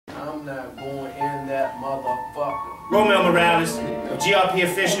I'm not going in that motherfucker. Romel Moralez, a GRP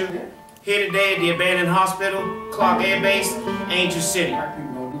official, here today at the abandoned hospital, Clark Airbase, Angel City.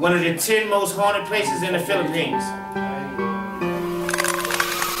 One of the 10 most haunted places in the Philippines.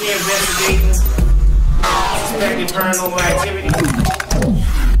 We're investigating suspected paranormal activity.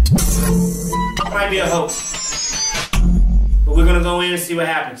 Might be a hoax. But we're gonna go in and see what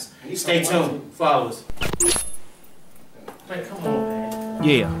happens. Stay tuned. Follow us. Man, come on, man.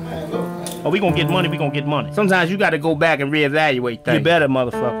 Yeah. Oh, we gonna get money, we gonna get money. Sometimes you gotta go back and reevaluate things. You better,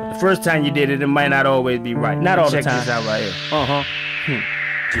 motherfucker. The first time you did it, it might not always be right. Not all the time. Check this out right here.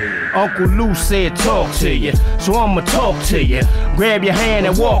 Uncle Lou said talk to you, so I'ma talk to you. Grab your hand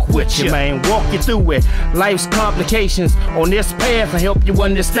and walk with you, man. Walk you through it. Life's complications on this path to help you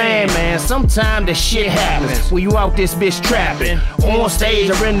understand, man. Sometimes the shit happens when you out this bitch trapping, on stage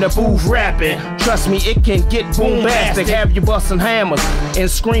or in the booth rapping. Trust me, it can get bombastic. Have you busting hammers and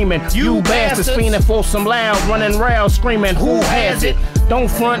screaming, you bastards, fiending for some loud, running round screaming, who has it? Don't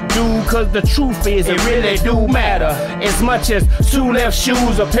front, dude, cause the truth is it really do matter. As much as two left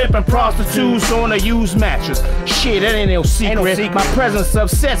shoes or pimping prostitutes on a used mattress. Shit, that ain't no secret. My presence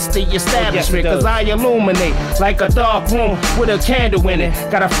upsets the establishment, cause I illuminate like a dark room with a candle in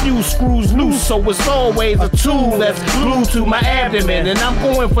it. Got a few screws loose, so it's always a tool that's glued to my abdomen. And I'm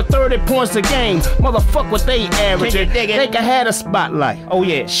going for 30 points a game. Motherfuck what they averaging. They can have a spotlight. Oh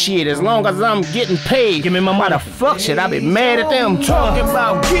yeah, shit, as long as I'm getting paid. Give me my money. Fuck shit, I be mad at them. Talking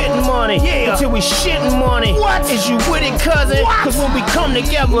about getting money, until we shitting money. What? Is you with it, cousin? What? Cause when we come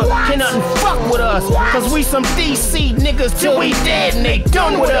together, can nothing fuck with us. Cause we some DC niggas till we dead and they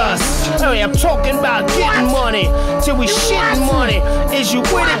done with us. Hey, I'm talking about getting money, till we shitting money. Is you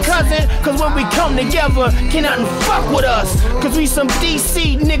with it, cousin? Cause when we come together, can nothing fuck with us. Cause we some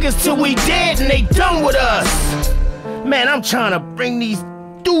DC niggas till we dead and they done with us. Man, I'm trying to bring these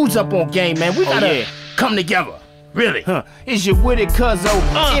dudes up on game, man. We gotta come together. Really? Huh? Is you with it, cuzzo?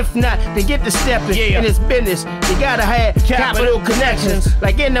 If not, then get to stepping in this business. You gotta have capital connections,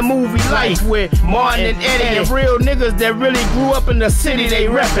 like in the movie Life with Martin and Eddie and real niggas that really grew up in the city they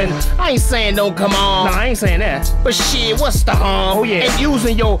reppin'. I ain't saying don't come on. No, I ain't saying that. But shit, what's the harm? Oh yeah. And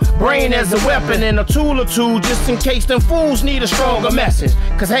using your brain as a weapon and a tool or two, just in case them fools need a stronger message.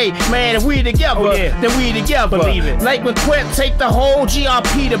 Cause hey, man, if we together, then we together. Believe it. Like when Quette take the whole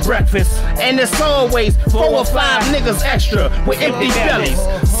GRP to breakfast, and it's always 4 or 5 niggas extra with empty bellies.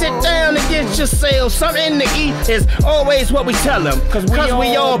 Sit down and get yourself something to eat is always what we tell them. Cause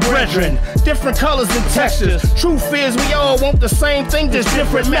we all brethren, different colors and textures. Truth is we all want the same thing, just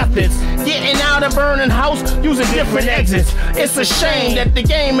different methods. Getting out of burning house using different exits. It's a shame that the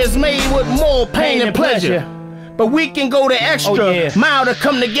game is made with more pain and pleasure. But we can go the extra mile to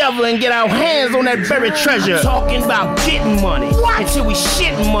come together and get our hands on that very treasure. I'm talking about getting money until we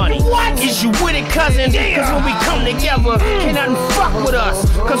shitting money. Is you with it, cousin? Cause when we come together, can nothing fuck with us.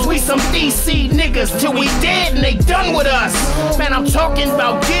 Cause we some DC niggas till we dead and they done with us. Man, I'm talking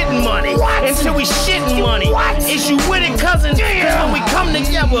about getting money until we shitting money. Is you with it, cousin? Cause when we come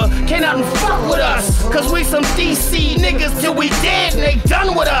together, can nothing fuck with us. Cause we some DC niggas till we dead and they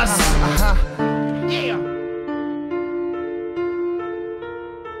done with us. Yeah.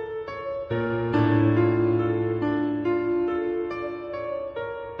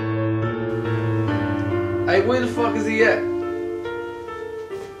 Hey, where the fuck is he at?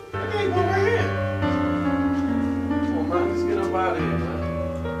 I can't go right here. Come on, man, let's get up out of here,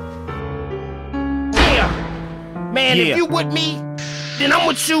 man. Yeah. Man, if you with me, then I'm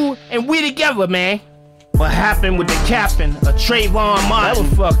with you and we together, man. What happened with the captain of Trayvon Martin?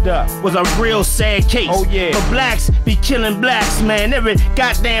 That was fucked up. Was a real sad case. Oh yeah. But blacks be killing blacks, man, every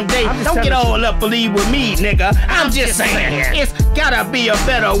goddamn day. Don't get all up believe with me, nigga. I'm just saying. It's gotta be a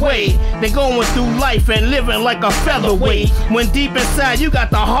better way than going through life and living like a featherweight. When deep inside you got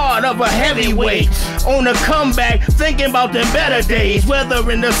the heart of a heavyweight. On the comeback, thinking about them better days.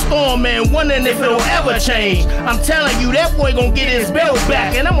 Weathering the storm and wondering if it'll ever change. I'm telling you, that boy gonna get his belt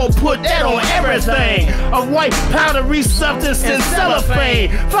back, and I'm gonna put that on everything. A white powdery substance and cellophane.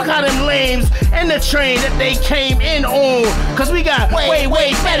 Fuck how them lames and the train that they came in on. Cause we got way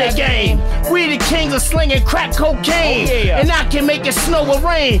better game. We the kings of slinging crack cocaine. And I can make it snow or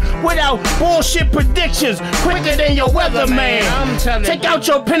rain without bullshit predictions quicker than your weatherman. Take out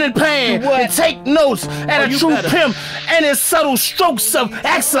your pen and pan and take notes at a true pimp and his subtle strokes of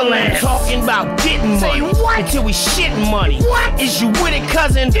excellence. Talking about getting money until we shitting money. Is you with it,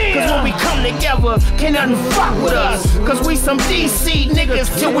 cousin? Cause when we come together, can nothing fuck with us. Cause we some DC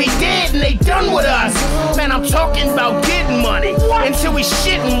niggas till we dead and they done with us. Man, I'm talking about getting money until we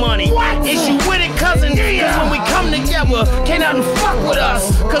shitting money. Is you with it, cousin? Cause when we come together, can nothing fuck with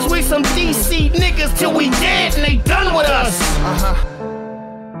us. Cause we some them DC niggas till we dead and they done with us.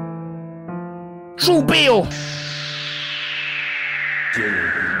 True Bill.